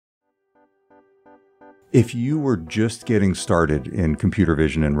If you were just getting started in computer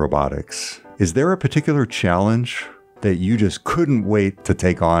vision and robotics, is there a particular challenge that you just couldn't wait to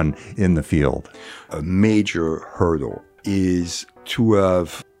take on in the field? A major hurdle is to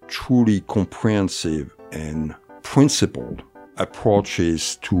have truly comprehensive and principled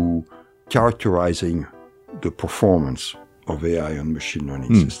approaches to characterizing the performance of AI and machine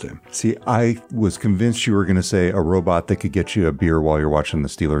learning system. See, I was convinced you were going to say a robot that could get you a beer while you're watching the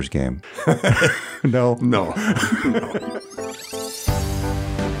Steelers game. No? No.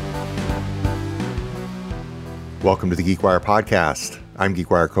 Welcome to the GeekWire podcast. I'm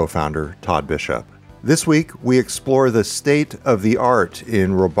GeekWire co-founder Todd Bishop. This week, we explore the state of the art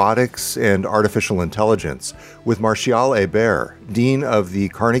in robotics and artificial intelligence with Martial Hebert, Dean of the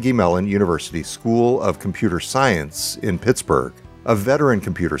Carnegie Mellon University School of Computer Science in Pittsburgh. A veteran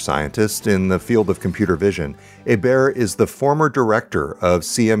computer scientist in the field of computer vision, Hebert is the former director of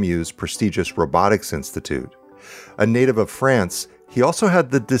CMU's prestigious Robotics Institute. A native of France, he also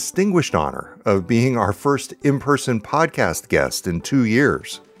had the distinguished honor of being our first in-person podcast guest in 2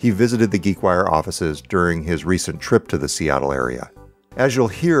 years. He visited the GeekWire offices during his recent trip to the Seattle area. As you'll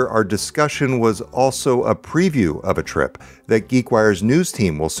hear, our discussion was also a preview of a trip that GeekWire's news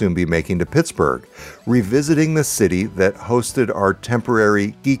team will soon be making to Pittsburgh, revisiting the city that hosted our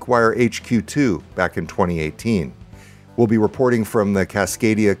temporary GeekWire HQ2 back in 2018. We'll be reporting from the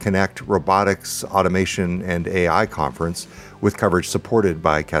Cascadia Connect Robotics, Automation, and AI Conference, with coverage supported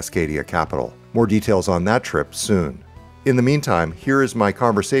by Cascadia Capital. More details on that trip soon. In the meantime, here is my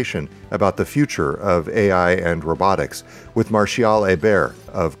conversation about the future of AI and robotics with Martial Hebert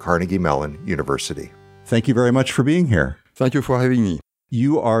of Carnegie Mellon University. Thank you very much for being here. Thank you for having me.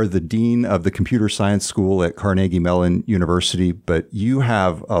 You are the Dean of the Computer Science School at Carnegie Mellon University, but you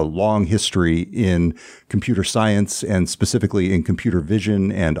have a long history in computer science and specifically in computer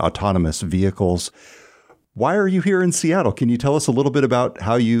vision and autonomous vehicles. Why are you here in Seattle? Can you tell us a little bit about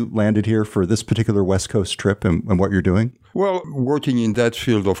how you landed here for this particular West Coast trip and what you're doing? Well, working in that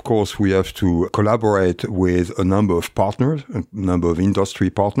field, of course, we have to collaborate with a number of partners, a number of industry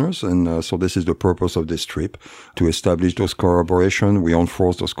partners. And so this is the purpose of this trip, to establish those collaboration. We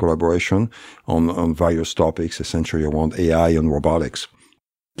enforce those collaboration on various topics, essentially around AI and robotics.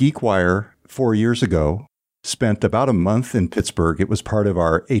 GeekWire, 4 years ago, spent about a month in Pittsburgh. It was part of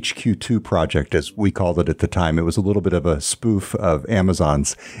our HQ2 project, as we called it at the time. It was a little bit of a spoof of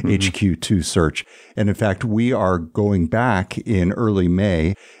Amazon's HQ2 search. And in fact, we are going back in early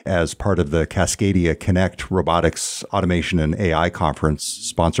May as part of the Cascadia Connect Robotics, Automation, and AI Conference,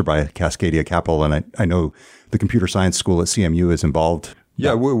 sponsored by Cascadia Capital. And I know the Computer Science School at CMU is involved.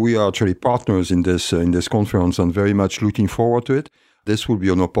 Yeah, we are actually partners in this conference and very much looking forward to it. This will be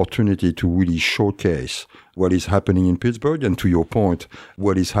an opportunity to really showcase what is happening in Pittsburgh and, to your point,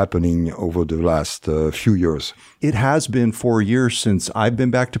 what is happening over the last few years. It has been 4 years since I've been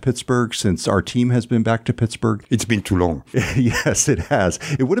back to Pittsburgh, since our team has been back to Pittsburgh. It's been too long. Yes, it has.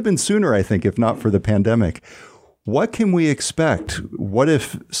 It would have been sooner, I think, if not for the pandemic. What can we expect? What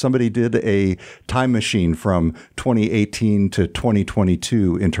if somebody did a time machine from 2018 to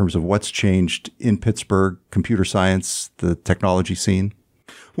 2022 in terms of what's changed in Pittsburgh, computer science, the technology scene?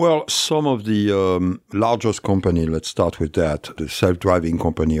 Well, some of the largest company, let's start with that, the self-driving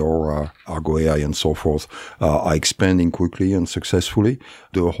company or Argo AI and so forth, are expanding quickly and successfully.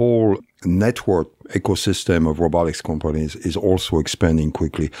 The whole network ecosystem of robotics companies is also expanding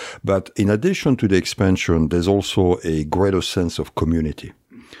quickly. But in addition to the expansion, there's also a greater sense of community.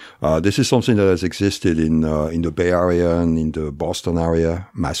 This is something that has existed in the Bay Area and in the Boston area,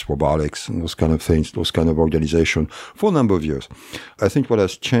 Mass Robotics and those kind of things, those kind of organization for a number of years. I think what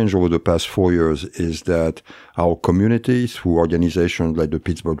has changed over the past 4 years is that our community, through organizations like the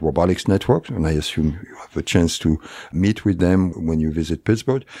Pittsburgh Robotics Network, and I assume you have a chance to meet with them when you visit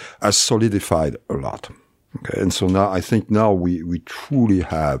Pittsburgh, has solidified a lot. Okay, and so now I think we truly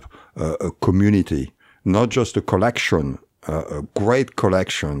have a community, not just a collection, a great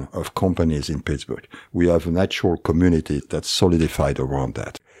collection of companies in Pittsburgh. We have an actual community that's solidified around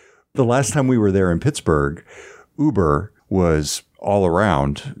that. The last time we were there in Pittsburgh, Uber was all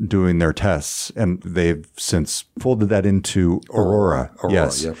around doing their tests, and they've since folded that into Aurora.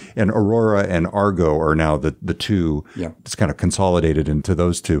 Yes. Yeah. And Aurora and Argo are now the two. Yeah. It's kind of consolidated into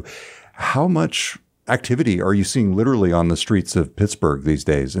those two. How much activity are you seeing literally on the streets of Pittsburgh these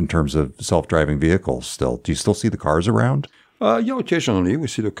days in terms of self-driving vehicles still? Do you still see the cars around? Yeah, occasionally we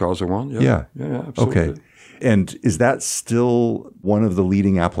see the cars around. Yeah, absolutely. Okay. And is that still one of the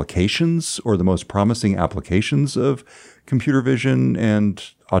leading applications or the most promising applications of computer vision and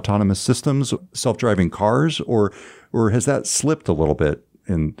autonomous systems, self-driving cars, or has that slipped a little bit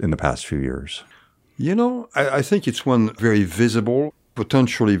in the past few years? I think it's one very visible,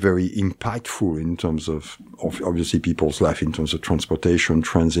 potentially very impactful in terms of obviously people's life, in terms of transportation,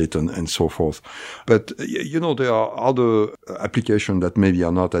 transit, and so forth. But, there are other applications that maybe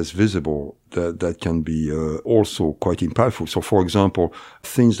are not as visible that can be also quite impactful. So, for example,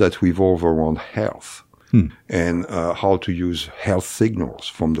 things that revolve around health and how to use health signals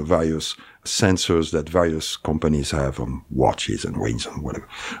from the various sensors that various companies have on watches and rings and whatever.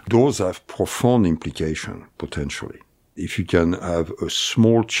 Those have profound implication, potentially. If you can have a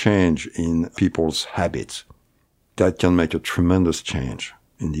small change in people's habits, that can make a tremendous change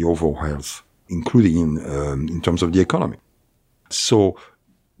in the overall health, including in terms of the economy. So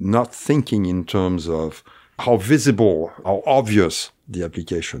not thinking in terms of how visible, how obvious the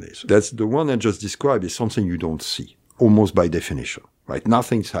application is. That's the one I just described is something you don't see, almost by definition, right?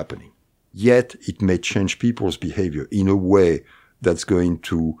 Nothing's happening. Yet it may change people's behavior in a way that's going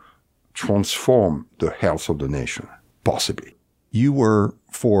to transform the health of the nation, possibly. You were,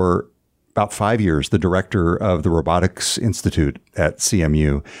 for about 5 years, the director of the Robotics Institute at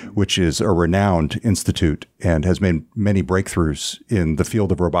CMU, which is a renowned institute and has made many breakthroughs in the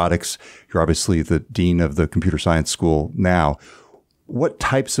field of robotics. You're obviously the dean of the Computer Science School now. What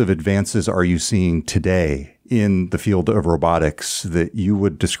types of advances are you seeing today in the field of robotics that you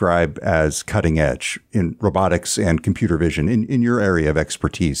would describe as cutting edge in robotics and computer vision in your area of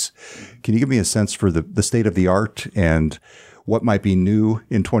expertise? Can you give me a sense for the state of the art and what might be new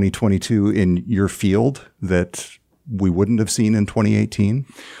in 2022 in your field that we wouldn't have seen in 2018?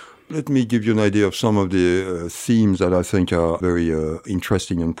 Let me give you an idea of some of the themes that I think are very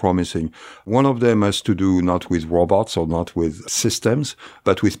interesting and promising. One of them has to do not with robots or not with systems,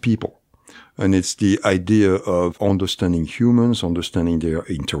 but with people. And it's the idea of understanding humans, understanding their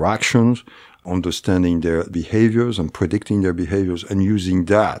interactions, understanding their behaviors and predicting their behaviors, and using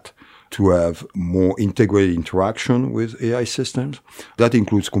that to have more integrated interaction with AI systems. That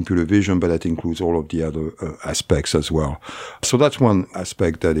includes computer vision, but that includes all of the other aspects as well. So that's one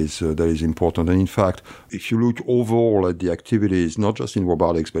aspect that is important. And in fact, if you look overall at the activities, not just in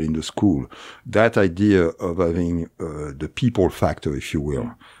robotics, but in the school, that idea of having the people factor, if you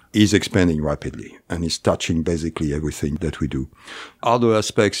will, is expanding rapidly and is touching basically everything that we do. Other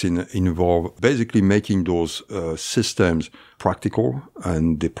aspects involve basically making those systems practical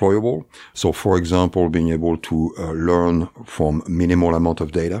and deployable. So, for example, being able to learn from minimal amount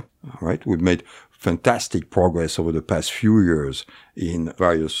of data, right? We've made fantastic progress over the past few years in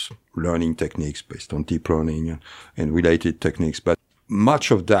various learning techniques based on deep learning and related techniques. But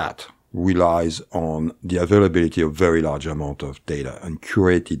much of that relies on the availability of very large amount of data and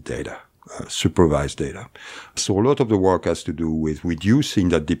curated data, supervised data. So a lot of the work has to do with reducing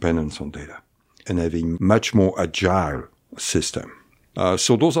that dependence on data and having much more agile system.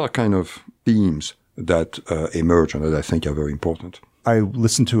 So those are kind of themes that emerge and that I think are very important. I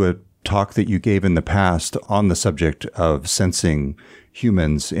listened to a talk that you gave in the past on the subject of sensing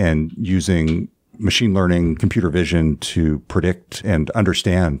humans and using machine learning, computer vision to predict and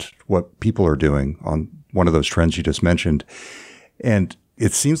understand what people are doing on one of those trends you just mentioned. And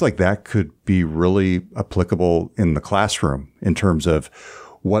it seems like that could be really applicable in the classroom in terms of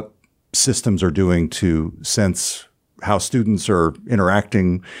what systems are doing to sense how students are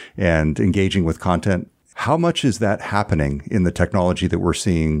interacting and engaging with content. How much is that happening in the technology that we're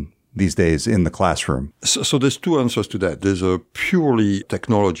seeing these days in the classroom? So there's two answers to that. There's a purely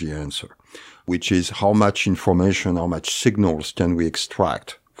technology answer, which is how much information, how much signals can we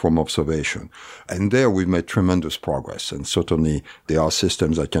extract from observation. And there we've made tremendous progress. And certainly there are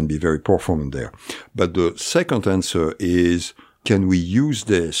systems that can be very performant there. But the second answer is, can we use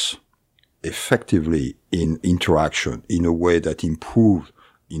this effectively in interaction in a way that improves,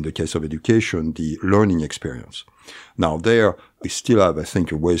 in the case of education, the learning experience? Now there, we still have, I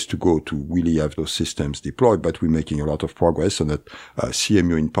think, a ways to go to really have those systems deployed, but we're making a lot of progress. And at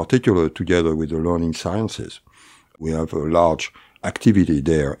CMU in particular, together with the learning sciences, we have a large activity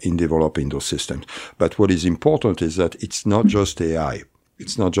there in developing those systems. But what is important is that it's not just AI.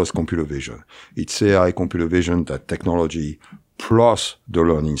 It's not just computer vision. It's AI, computer vision, that technology, plus the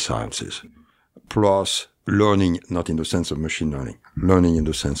learning sciences, plus learning, not in the sense of machine learning, learning in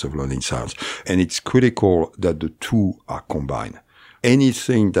the sense of learning science. And it's critical that the two are combined.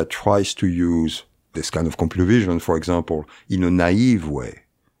 Anything that tries to use this kind of computer vision, for example, in a naive way,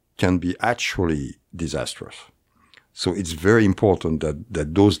 can be actually disastrous. So it's very important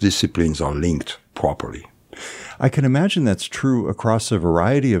that those disciplines are linked properly. I can imagine that's true across a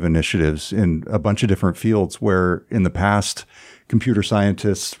variety of initiatives in a bunch of different fields where in the past, computer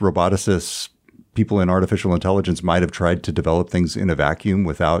scientists, roboticists, people in artificial intelligence might have tried to develop things in a vacuum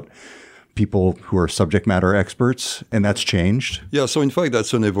without people who are subject matter experts, and that's changed? Yeah, so in fact,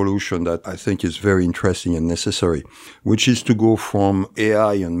 that's an evolution that I think is very interesting and necessary, which is to go from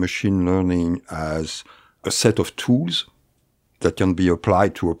AI and machine learning as a set of tools that can be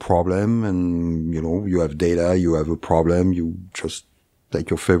applied to a problem. And, you have data, you have a problem, you just take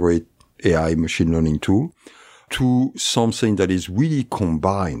your favorite AI machine learning tool, to something that is really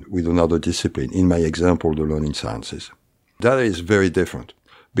combined with another discipline. In my example, the learning sciences. That is very different.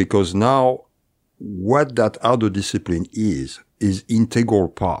 Because now, what that other discipline is integral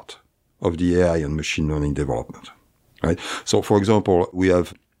part of the AI and machine learning development, right? So, for example, we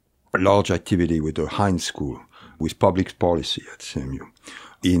have a large activity with the Heinz School, with public policy at CMU,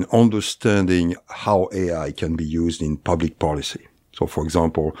 in understanding how AI can be used in public policy. So, for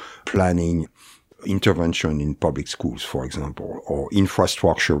example, planning intervention in public schools, for example, or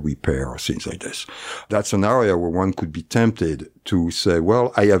infrastructure repair, or things like this. That's an area where one could be tempted to say,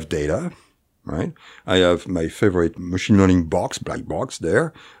 well, I have data, right? I have my favorite machine learning box, black box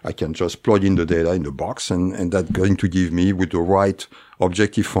there. I can just plug in the data in the box, and that's going to give me, with the right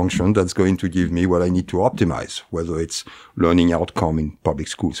objective function, that's going to give me what I need to optimize, whether it's learning outcome in public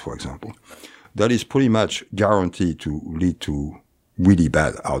schools, for example. That is pretty much guaranteed to lead to really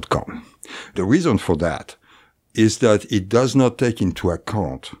bad outcome. The reason for that is that it does not take into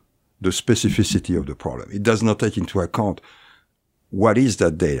account the specificity of the problem. It does not take into account what is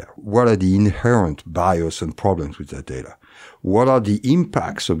that data? What are the inherent bias and problems with that data? What are the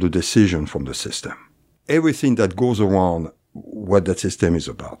impacts of the decision from the system? Everything that goes around what that system is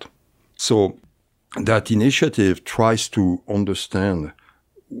about. So that initiative tries to understand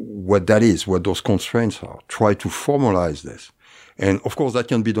what that is, what those constraints are, try to formalize this. And of course, that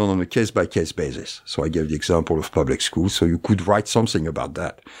can be done on a case-by-case basis. So I gave the example of public schools, so you could write something about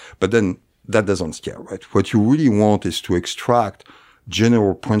that. But then that doesn't scale, right? What you really want is to extract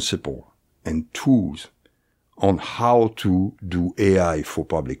general principle and tools on how to do AI for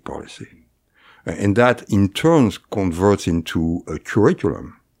public policy. And that in turn converts into a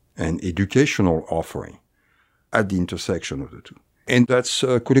curriculum and educational offering at the intersection of the two. And that's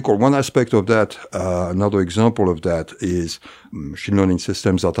critical. One aspect of that, another example of that is machine learning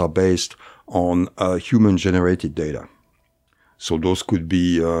systems that are based on human-generated data. So those could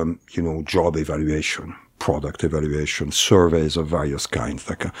be, job evaluation, product evaluation, surveys of various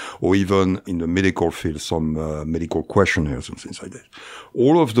kinds, or even in the medical field, some medical questionnaires and things like that.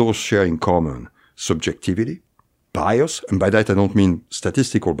 All of those share in common subjectivity, bias, and by that I don't mean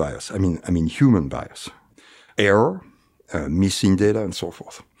statistical bias. I mean human bias, error, missing data, and so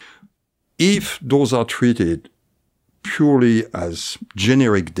forth. If those are treated purely as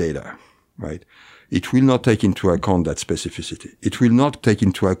generic data, right, it will not take into account that specificity. It will not take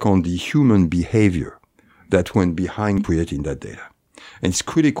into account the human behavior that went behind creating that data. And it's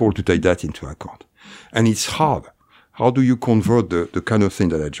critical to take that into account. And it's hard. How do you convert the kind of thing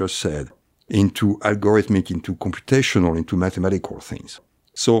that I just said into algorithmic, into computational, into mathematical things?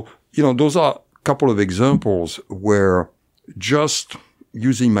 So, those are a couple of examples where just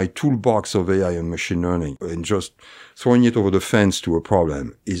using my toolbox of AI and machine learning and just throwing it over the fence to a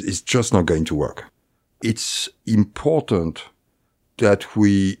problem is just not going to work. It's important that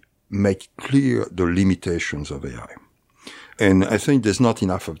we make clear the limitations of AI. And I think there's not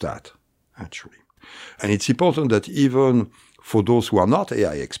enough of that, actually. And it's important that even for those who are not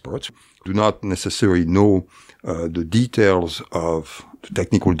AI experts, do not necessarily know the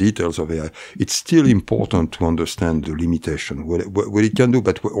technical details of AI, it's still important to understand the limitation, what it can do,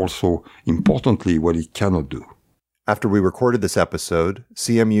 but also, importantly, what it cannot do. After we recorded this episode,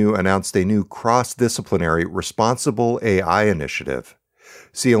 CMU announced a new cross-disciplinary responsible AI initiative.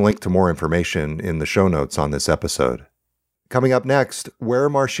 See a link to more information in the show notes on this episode. Coming up next, where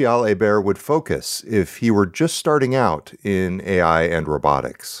Martial Hébert would focus if he were just starting out in AI and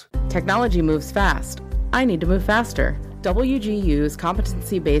robotics. Technology moves fast. I need to move faster. WGU's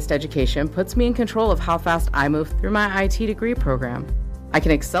competency-based education puts me in control of how fast I move through my IT degree program. I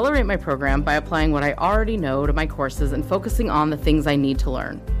can accelerate my program by applying what I already know to my courses and focusing on the things I need to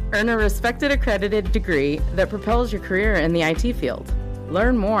learn. Earn a respected accredited degree that propels your career in the IT field.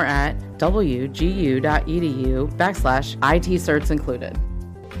 Learn more at wgu.edu/IT certs included.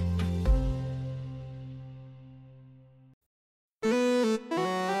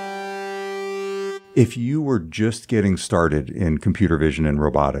 If you were just getting started in computer vision and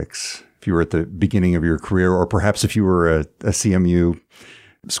robotics, if you were at the beginning of your career, or perhaps if you were a CMU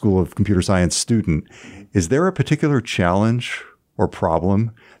School of Computer Science student, is there a particular challenge or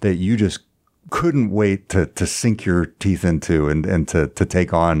problem that you just couldn't wait to sink your teeth into and to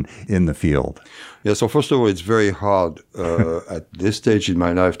take on in the field? Yeah, so first of all, it's very hard at this stage in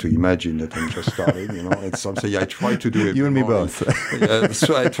my life to imagine that I'm just starting. It's something I try to do. You and me both.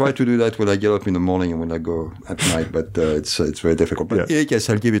 So I try to do that when I get up in the morning and when I go at night, but it's very difficult. But yes,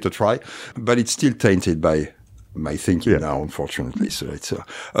 I'll give it a try. But it's still tainted by my thinking now, unfortunately. So it's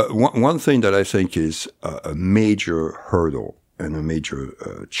one thing that I think is a major hurdle and a major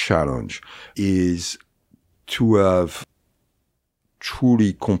challenge is to have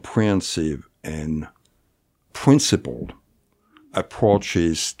truly comprehensive and principled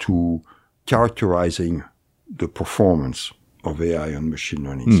approaches to characterizing the performance of AI and machine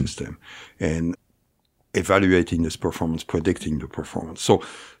learning system and evaluating this performance, predicting the performance. So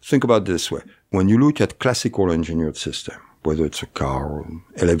think about it this way. When you look at classical engineered system, whether it's a car or an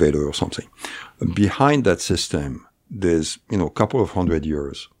elevator or something, behind that system, there's, a couple of 100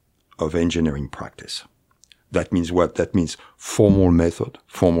 years of engineering practice. That means what? That means formal method,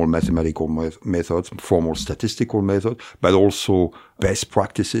 formal mathematical methods, formal statistical method, but also best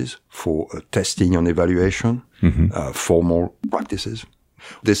practices for testing and evaluation, formal practices.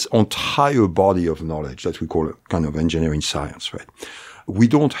 This entire body of knowledge that we call a kind of engineering science, right? We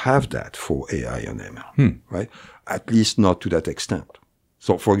don't have that for AI and ML, right? At least not to that extent.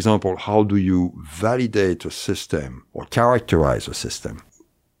 So, for example, how do you validate a system or characterize a system,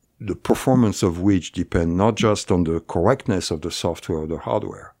 the performance of which depend not just on the correctness of the software or the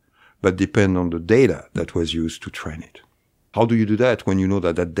hardware, but depend on the data that was used to train it? How do you do that when you know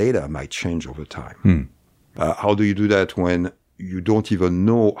that that data might change over time? How do you do that when you don't even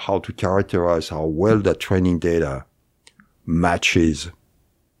know how to characterize how well that training data matches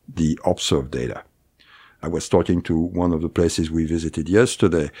the observed data? I was talking to one of the places we visited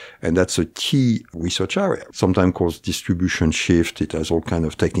yesterday, and that's a key research area, sometimes called distribution shift. It has all kind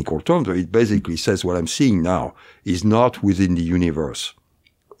of technical terms. It basically says what I'm seeing now is not within the universe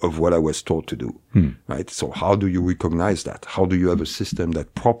of what I was taught to do, right? So how do you recognize that? How do you have a system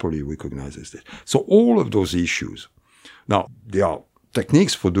that properly recognizes it? So all of those issues. Now, there are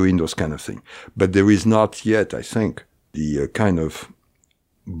techniques for doing those kind of things, but there is not yet, I think, the kind of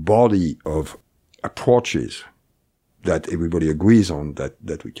body of approaches that everybody agrees on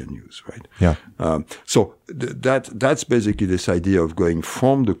that we can use, right? Yeah. So that's basically this idea of going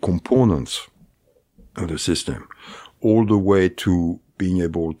from the components of the system all the way to being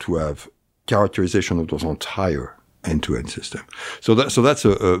able to have characterization of those entire end-to-end system. So that's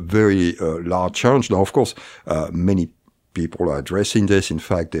a very large challenge. Now, of course, many people are addressing this. In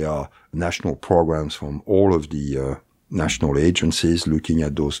fact, there are national programs from all of the national agencies looking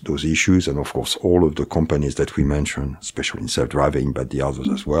at those issues, and of course all of the companies that we mentioned, especially in self-driving, but the others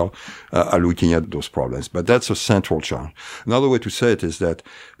as well, are looking at those problems. But that's a central challenge. Another way to say it is that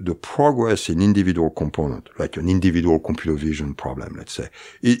the progress in individual component, like an individual computer vision problem, let's say,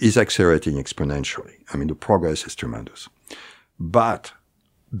 is accelerating exponentially. I mean, the progress is tremendous. But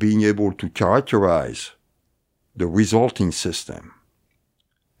being able to characterize the resulting system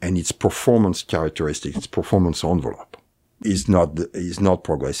and its performance characteristics, its performance envelope, is not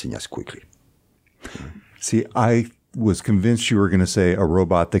progressing as quickly. See, I was convinced you were going to say a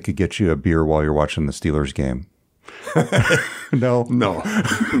robot that could get you a beer while you're watching the Steelers game. No.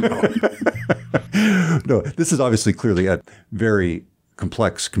 This is obviously clearly a very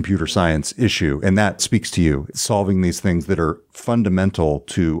complex computer science issue, and that speaks to you, solving these things that are fundamental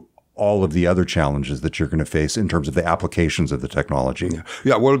to all of the other challenges that you're going to face in terms of the applications of the technology.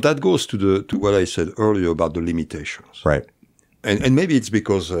 Yeah. Well, that goes to what I said earlier about the limitations. Right. And maybe it's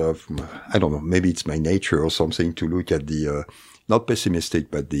because of, I don't know, maybe it's my nature or something to look at the, not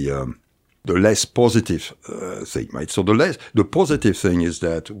pessimistic, but the less positive thing, right? So the positive thing is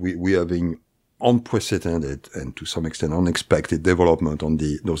that we're having unprecedented and to some extent unexpected development on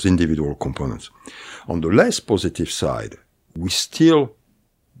those individual components. On the less positive side, we still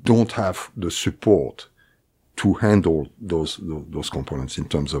don't have the support to handle those components in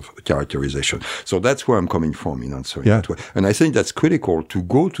terms of characterization. So that's where I'm coming from in answering that way. And I think that's critical to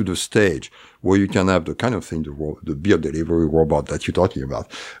go to the stage where you can have the kind of thing, the beer delivery robot that you're talking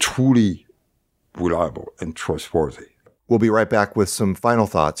about, truly reliable and trustworthy. We'll be right back with some final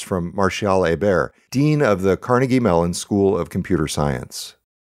thoughts from Martial Hebert, Dean of the Carnegie Mellon School of Computer Science.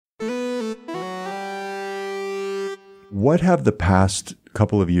 What have the past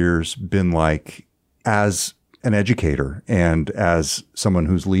couple of years been like as an educator and as someone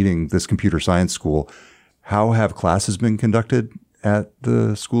who's leading this computer science school? How have classes been conducted at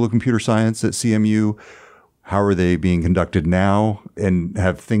the School of Computer Science at CMU? How are they being conducted now? And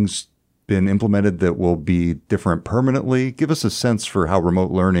have things been implemented that will be different permanently? Give us a sense for how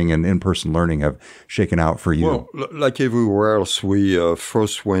remote learning and in-person learning have shaken out for you. Well, like everywhere else, we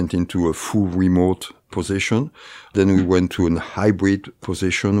first went into a full remote position. Then we went to a hybrid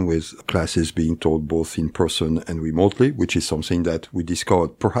position with classes being taught both in person and remotely, which is something that we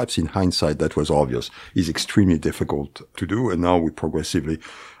discovered, perhaps in hindsight, that was obvious, is extremely difficult to do. And now we're progressively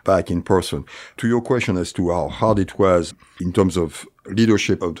back in person. To your question as to how hard it was in terms of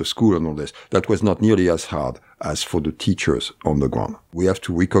leadership of the school and all this, that was not nearly as hard as for the teachers on the ground. We have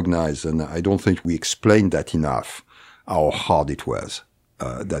to recognize, and I don't think we explained that enough, how hard it was.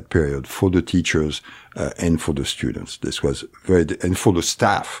 That period for the teachers and for the students. This was and for the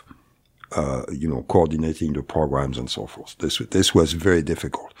staff, coordinating the programs and so forth. This was very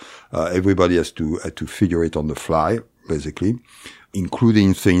difficult. Everybody had to figure it on the fly, basically,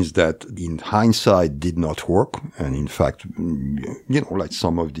 including things that in hindsight did not work. And in fact, like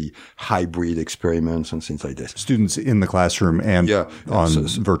some of the hybrid experiments and things like this. Students in the classroom and on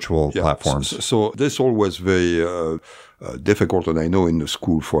virtual platforms. So this all was very difficult. And I know in the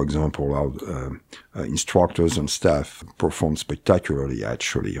school, for example, our instructors and staff performed spectacularly,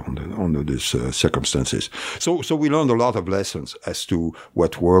 actually, under these circumstances. So we learned a lot of lessons as to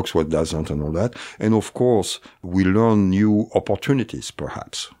what works, what doesn't, and all that. And of course, we learned new opportunities,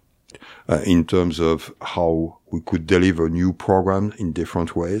 perhaps, in terms of how we could deliver new programs in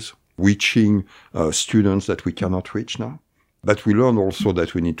different ways, reaching students that we cannot reach now. But we learned also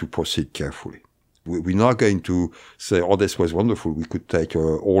that we need to proceed carefully. We're not going to say, oh, this was wonderful. We could take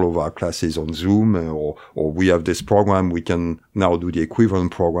all of our classes on Zoom, or we have this program. We can now do the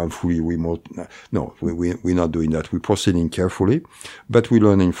equivalent program fully remote. No, we're not doing that. We're proceeding carefully, but we're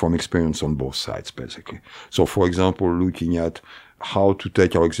learning from experience on both sides, basically. So, for example, looking at how to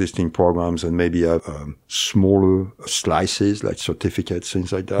take our existing programs and maybe have smaller slices, like certificates,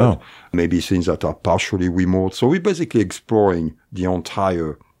 things like that. Maybe things that are partially remote. So we're basically exploring the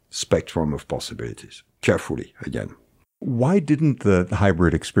entire spectrum of possibilities carefully again. Why didn't the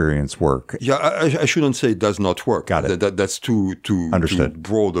hybrid experience work? Yeah, I shouldn't say it does not work. Got it. That's too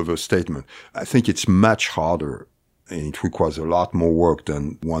broad of a statement. I think it's much harder and it requires a lot more work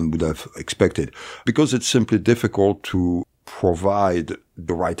than one would have expected because it's simply difficult to provide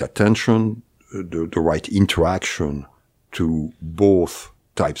the right attention, the right interaction to both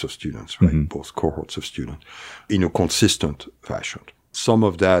types of students, right? Both cohorts of students in a consistent fashion. Some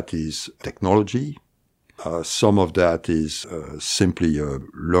of that is technology. Some of that is simply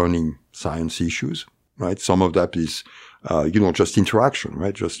learning science issues, right? Some of that is, just interaction,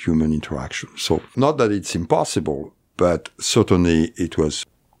 right? Just human interaction. So not that it's impossible, but certainly it was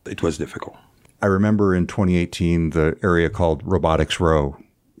difficult. I remember in 2018, the area called Robotics Row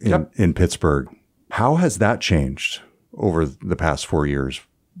in Pittsburgh. How has that changed over the past 4 years?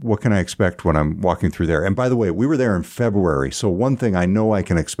 What can I expect when I'm walking through there? And by the way, we were there in February. So one thing I know I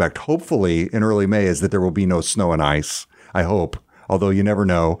can expect, hopefully in early May, is that there will be no snow and ice. I hope, although you never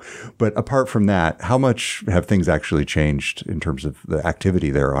know. But apart from that, how much have things actually changed in terms of the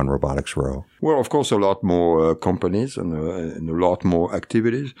activity there on Robotics Row? Well, of course, a lot more companies and a lot more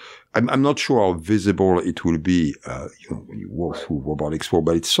activities. I'm not sure how visible it will be, when you walk through Robotics Row,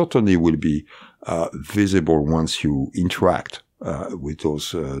 but it certainly will be visible once you interact with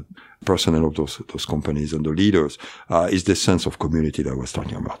those personnel of those companies and the leaders, is the sense of community that I was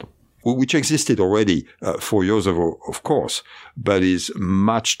talking about, which existed already 4 years ago, of course, but is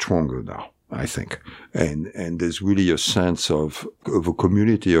much stronger now, I think. And there's really a sense of a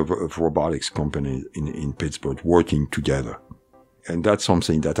community of robotics companies in Pittsburgh working together. And that's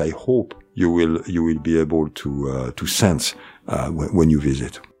something that I hope you will be able to sense when you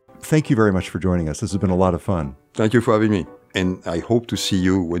visit. Thank you very much for joining us. This has been a lot of fun. Thank you for having me. And I hope to see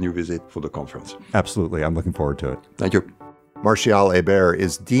you when you visit for the conference. Absolutely. I'm looking forward to it. Thank you. Martial Hébert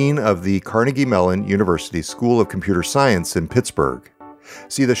is Dean of the Carnegie Mellon University School of Computer Science in Pittsburgh.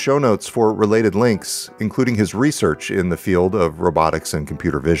 See the show notes for related links, including his research in the field of robotics and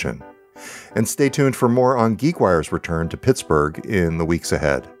computer vision. And stay tuned for more on GeekWire's return to Pittsburgh in the weeks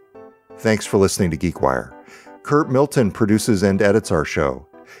ahead. Thanks for listening to GeekWire. Kurt Milton produces and edits our show.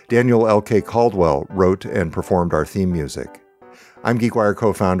 Daniel L.K. Caldwell wrote and performed our theme music. I'm GeekWire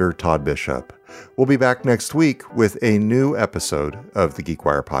co-founder Todd Bishop. We'll be back next week with a new episode of the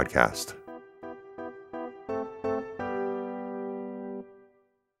GeekWire podcast.